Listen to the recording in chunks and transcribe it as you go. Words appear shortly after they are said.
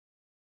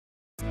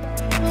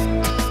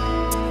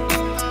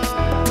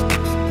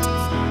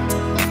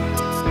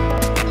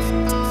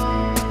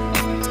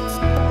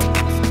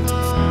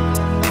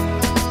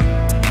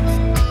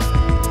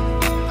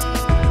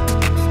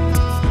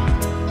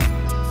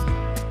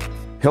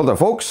Hello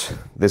folks,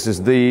 this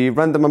is the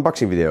random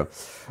unboxing video,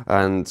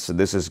 and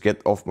this is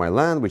Get Off My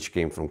Land, which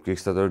came from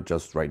Kickstarter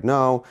just right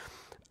now.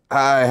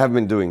 I have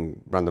been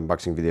doing random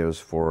unboxing videos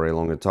for a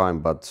longer time,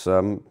 but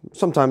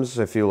sometimes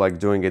I feel like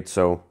doing it,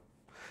 so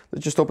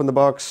let's just open the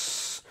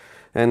box.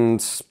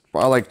 And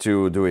I like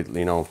to do it,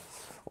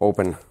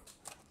 open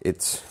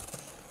it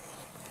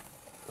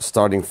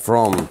starting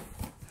from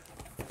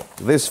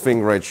this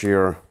thing right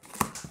here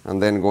and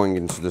then going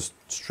into the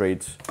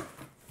straight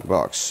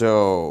box.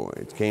 So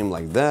it came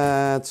like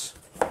that.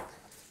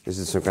 This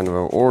is some kind of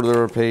an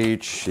order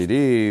page. It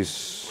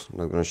is. I'm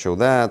not going to show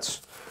that.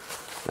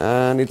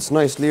 And it's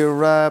nicely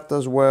wrapped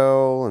as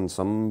well, and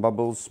some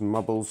bubbles,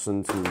 mubbles,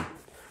 and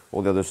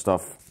all the other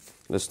stuff.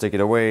 Let's take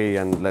it away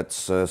and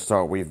let's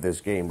start with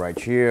this game right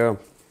here.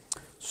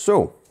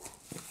 So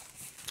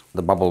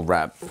the bubble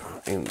wrap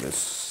in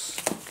this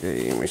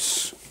game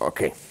is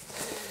okay.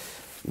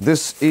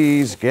 This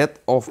is Get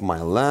Off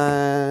My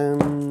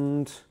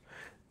Land.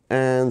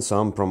 And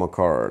some promo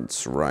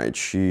cards right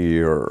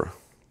here.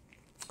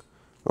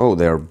 Oh,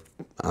 they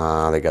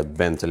got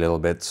bent a little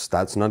bit.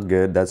 That's not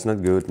good. That's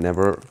not good.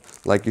 Never.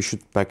 Like, you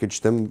should package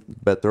them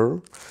better.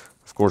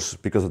 Of course,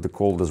 because of the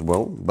cold as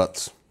well.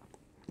 But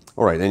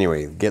all right.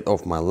 Anyway, Get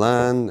Off My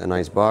Land. A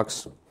nice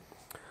box.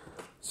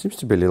 Seems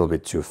to be a little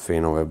bit too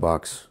thin of a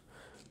box,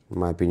 in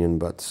my opinion.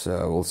 But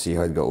we'll see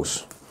how it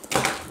goes.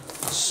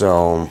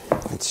 So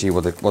let's see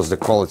what's the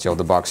quality of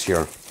the box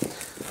here.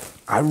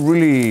 I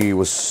really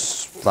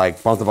was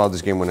pumped about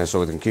this game when I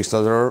saw it in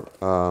Kickstarter.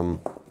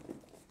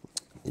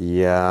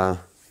 Yeah,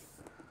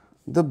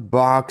 the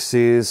box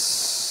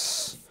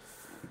it's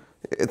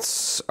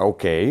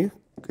okay.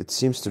 It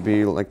seems to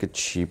be like a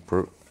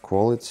cheaper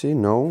quality.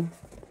 No,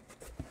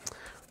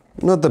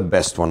 not the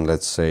best one,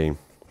 let's say.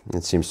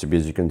 It seems to be,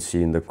 as you can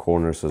see in the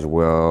corners as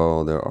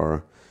well, there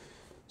are,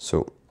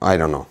 so I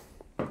don't know,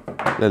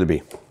 let it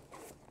be,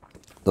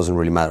 doesn't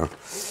really matter.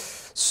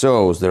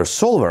 So there's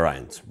Soul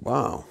variant.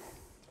 Wow.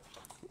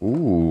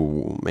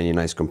 Ooh, many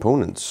nice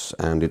components,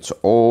 and it's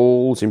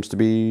all seems to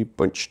be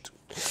punched.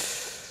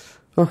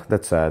 Oh,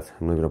 that's sad.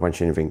 I'm not gonna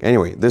punch anything.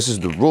 Anyway, this is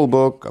the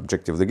rulebook,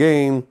 objective of the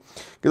game.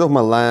 Get off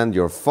my land.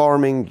 You're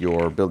farming,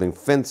 you're building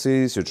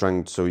fences, you're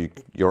trying so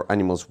your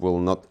animals will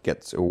not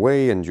get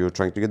away, and you're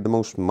trying to get the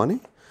most money.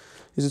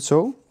 Is it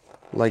so?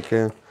 Like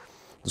the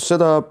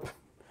setup,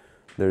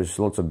 there's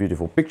lots of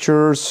beautiful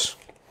pictures.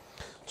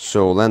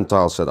 So land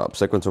tile setup,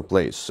 sequence of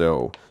place.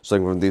 So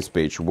starting from this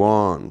page,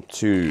 1,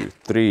 2,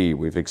 3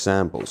 with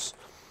examples,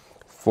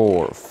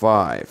 4,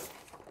 5,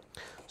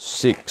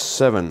 6,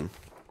 7,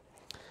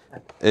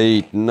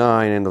 8,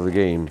 9, end of the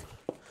game,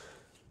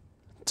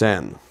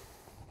 10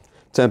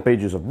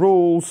 pages of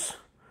rules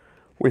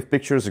with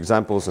pictures,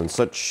 examples, and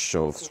such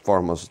of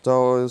farmers'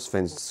 toys,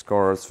 fence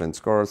cards.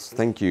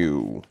 Thank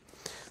you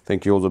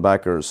all the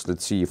backers.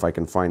 Let's see if I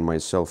can find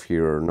myself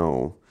here.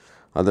 No.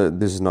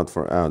 This is not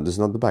for this is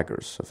not the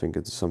backers. I think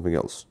it's something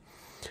else,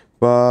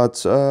 but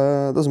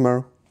doesn't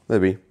matter.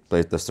 Maybe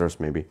play testers,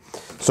 maybe.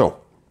 So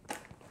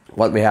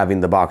what we have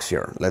in the box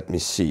here, let me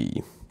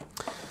see.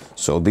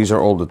 So these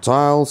are all the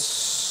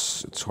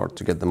tiles. It's hard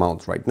to get them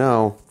out right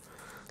now.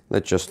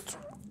 Let's just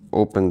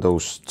open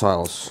those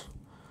tiles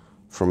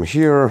from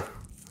here.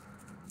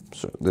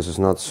 So this is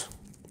not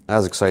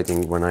as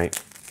exciting when I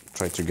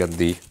try to get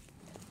the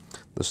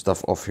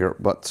stuff off here,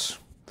 but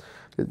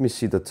let me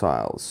see the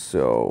tiles.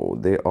 So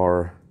they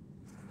are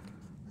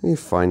a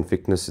fine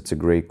thickness. It's a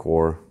gray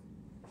core,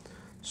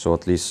 so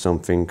at least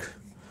something.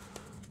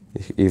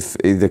 If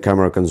the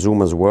camera can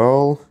zoom as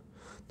well,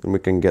 then we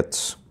can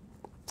get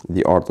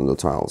the art on the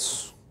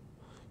tiles.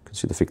 You can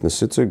see the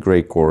thickness. It's a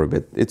gray core a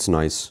bit. It's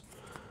nice.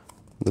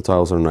 The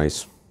tiles are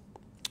nice.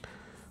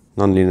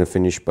 Non-linen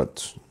finish,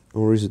 but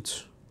or is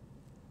it?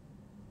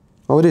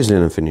 Oh, it is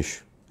linen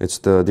finish. It's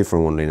the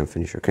different one, linen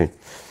finish. Okay.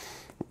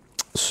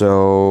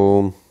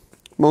 So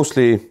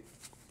mostly,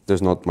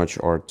 there's not much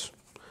art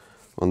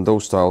on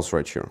those tiles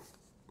right here,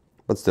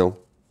 but still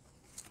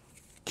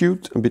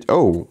cute a bit.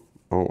 Oh,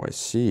 I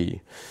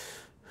see.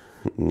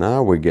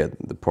 Now we get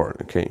the part.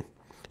 Okay,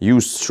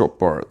 used shop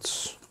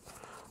parts.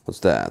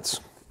 What's that?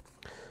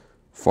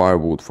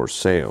 Firewood for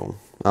sale.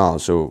 Oh,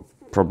 so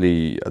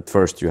probably at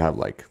first you have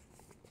like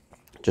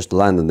just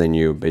land, and then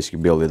you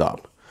basically build it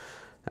up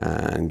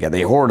and get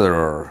a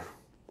hoarder,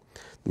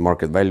 the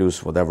market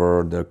values,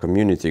 whatever, the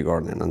community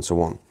garden, and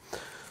so on.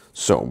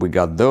 So we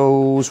got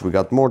those, we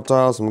got more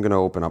tiles. I'm gonna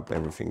open up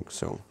everything,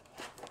 so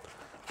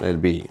let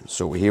it be.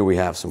 So here we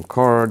have some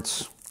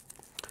cards.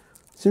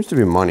 Seems to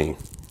be money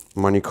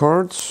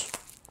cards.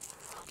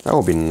 That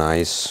would be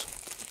nice.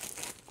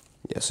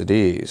 Yes, it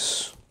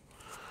is.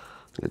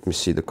 Let me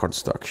see the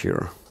cardstock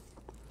here.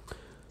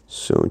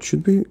 So it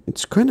should be,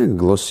 it's kind of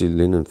glossy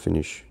linen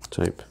finish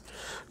type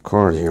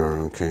card here.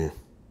 Okay,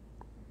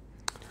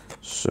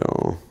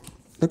 so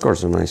the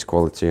cards are nice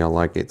quality. I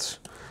like it.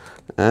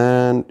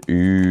 And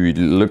ooh,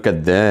 look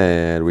at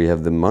that, we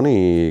have the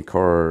money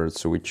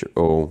cards, which,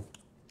 oh,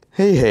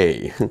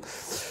 hey.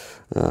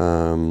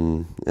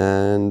 And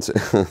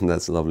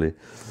that's lovely.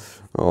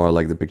 Oh, I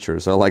like the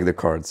pictures. I like the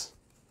cards.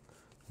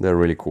 They're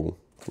really cool.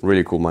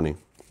 Really cool money.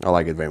 I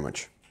like it very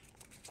much.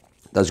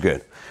 That's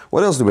good.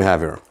 What else do we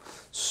have here?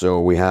 So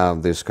we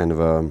have this kind of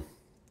a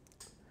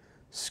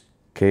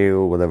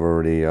scale,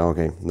 whatever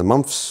the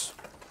months.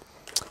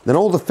 Then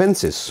all the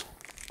fences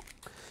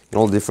in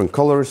all different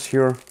colors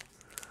here.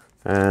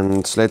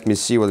 And let me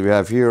see what we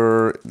have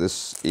here.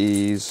 This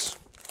is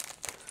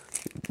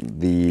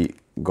the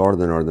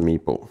gardener, the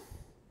meeple,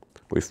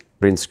 with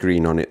print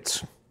screen on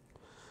it.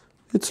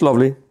 It's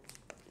lovely.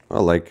 I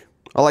like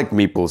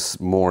meeples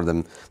more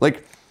than,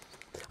 like,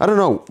 I don't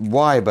know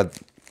why, but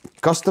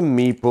custom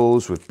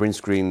meeples with print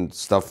screen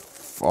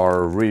stuff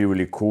are really,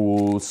 really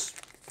cool.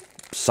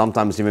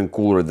 Sometimes even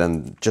cooler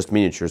than just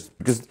miniatures,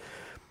 because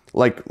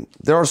like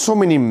there are so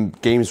many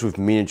games with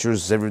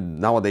miniatures.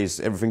 Nowadays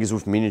everything is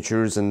with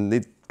miniatures and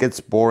it gets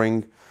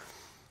boring.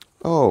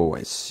 Oh,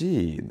 I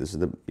see. This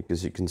is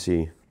because you can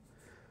see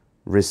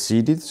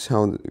receded.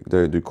 How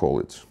do you call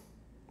it?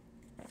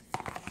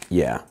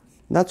 Yeah,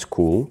 that's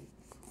cool.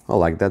 I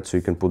like that. So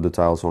you can put the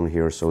tiles on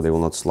here so they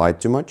will not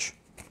slide too much,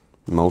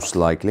 most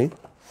likely.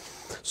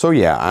 So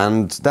yeah,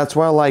 and that's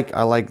why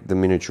I like the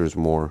miniatures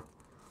more.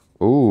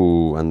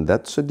 Ooh, and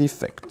that's a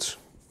defect.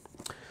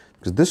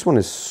 Because this one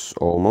is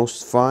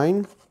almost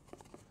fine,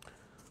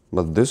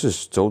 but this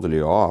is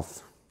totally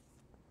off.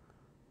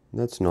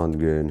 That's not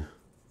good.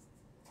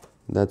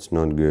 That's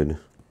not good.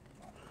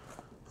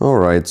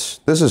 Alright,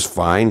 this is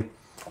fine.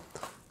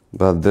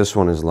 But this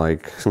one is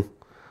like,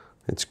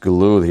 it's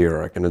glued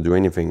here. I cannot do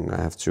anything.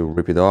 I have to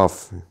rip it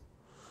off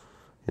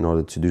in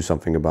order to do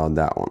something about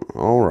that one.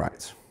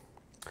 Alright.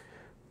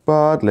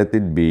 But let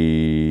it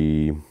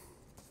be.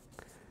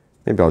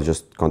 Maybe I'll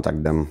just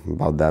contact them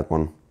about that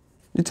one.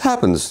 It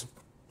happens.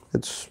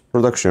 It's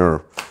production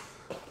error.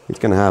 It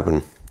can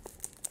happen.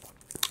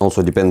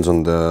 Also depends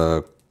on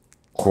the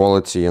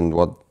quality and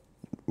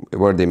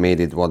where they made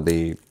it, what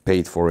they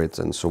paid for it,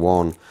 and so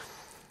on.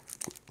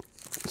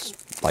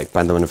 It's like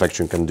Panda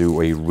Manufacturing can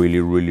do a really,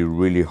 really,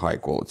 really high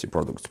quality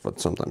product, but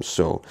sometimes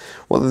so.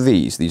 What are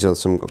these? These are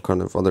some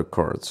kind of other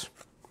cards.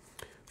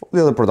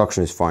 The other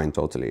production is fine,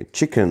 totally.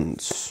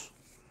 Chickens,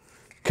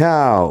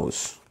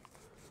 cows,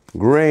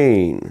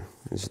 grain.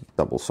 It's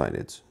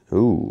double-sided.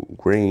 Ooh,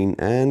 grain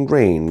and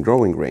grain,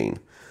 growing grain.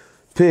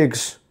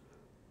 Pigs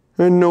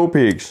and no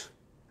pigs.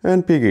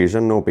 And piggies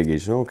and no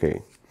piggies.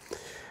 Okay.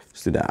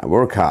 Let's do that.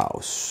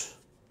 Workhouse.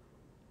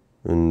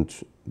 And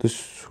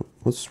this,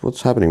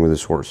 what's happening with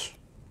this horse?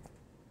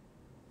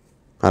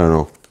 I don't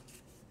know.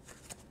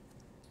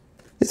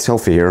 It's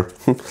healthy here.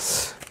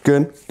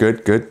 Good,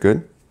 good, good,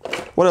 good.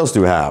 What else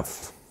do we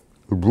have?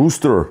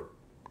 Rooster.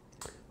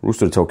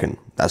 Rooster token.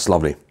 That's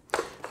lovely.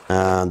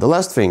 And the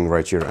last thing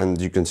right here,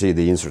 and you can see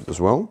the insert as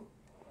well.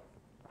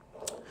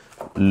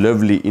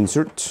 Lovely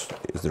insert.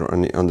 Is there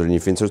any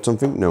underneath insert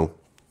something? No,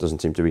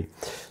 doesn't seem to be.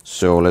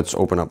 So let's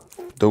open up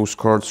those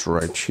cards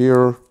right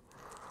here.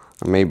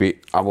 And maybe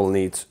I will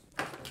need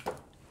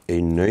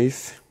a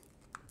knife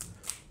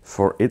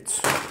for it.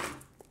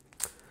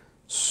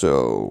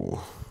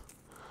 So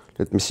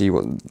let me see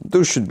what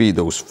those should be.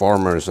 Those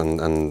farmers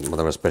and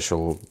whatever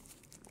special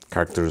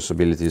characters,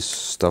 abilities,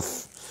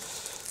 stuff.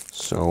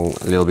 So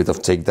a little bit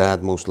of take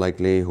that, most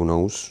likely, who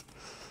knows.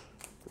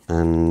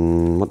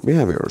 And what we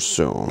have here,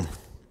 so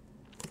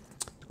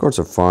the cards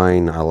are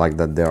fine. I like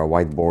that there are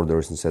white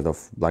borders instead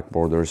of black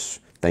borders.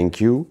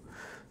 Thank you,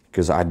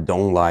 because I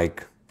don't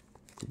like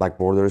black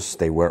borders.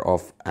 They wear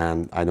off,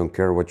 and I don't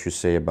care what you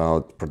say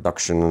about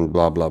production and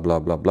blah blah blah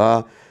blah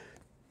blah.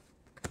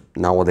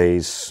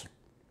 Nowadays,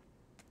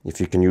 if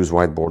you can use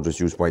white borders,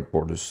 use white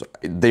borders.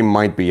 They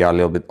might be a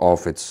little bit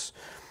off. It's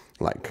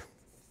like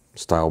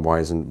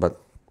style-wise,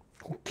 but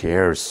who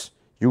cares?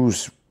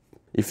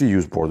 If you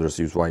use borders,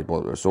 use white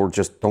borders, or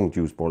just don't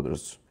use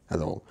borders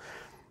at all.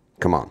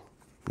 Come on,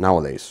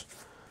 nowadays.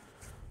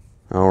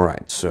 All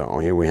right, so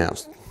here we have.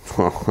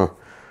 Oh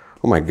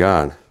my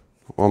god!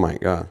 Oh my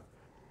god!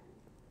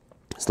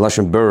 Slash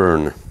and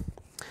burn,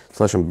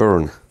 slash and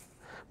burn,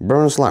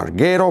 burn slash.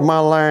 Get off my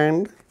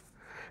land,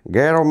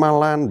 get off my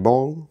land,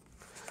 boy.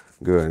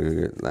 Good, good,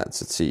 good.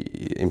 Let's see.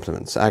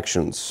 Implements,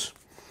 actions,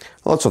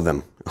 lots of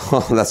them.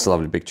 Oh, that's a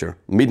lovely picture.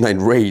 Midnight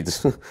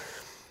raids.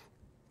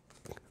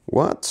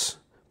 What?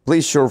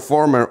 Place your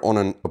farmer on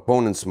an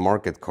opponent's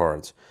market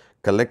card.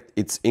 Collect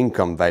its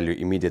income value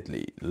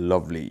immediately.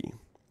 Lovely.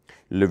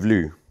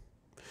 Lovely.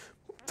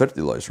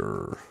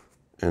 Fertilizer.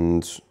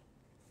 And,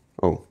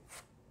 oh,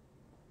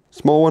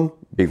 small one,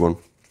 big one.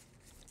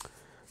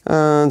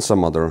 And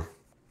some other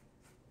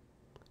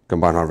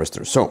combine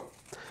harvester. So,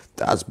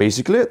 that's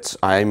basically it.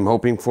 I'm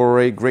hoping for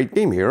a great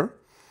game here.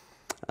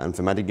 And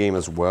thematic game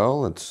as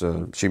well. It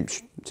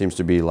seems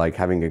to be like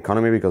having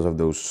economy because of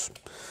those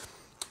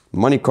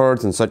money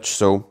cards and such.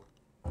 So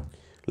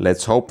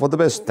let's hope for the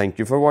best. Thank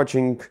you for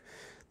watching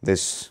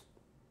this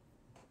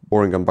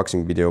boring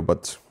unboxing video,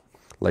 but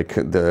like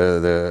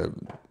the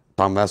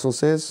Tom Vassal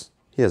says,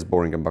 he has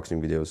boring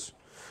unboxing videos.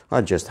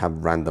 I just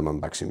have random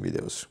unboxing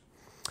videos.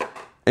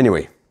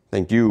 Anyway,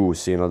 thank you.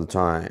 See you another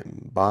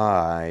time.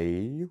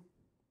 Bye.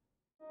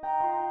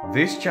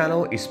 This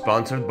channel is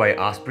sponsored by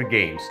Osprey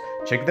Games.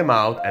 Check them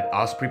out at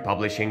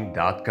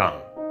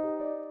ospreypublishing.com.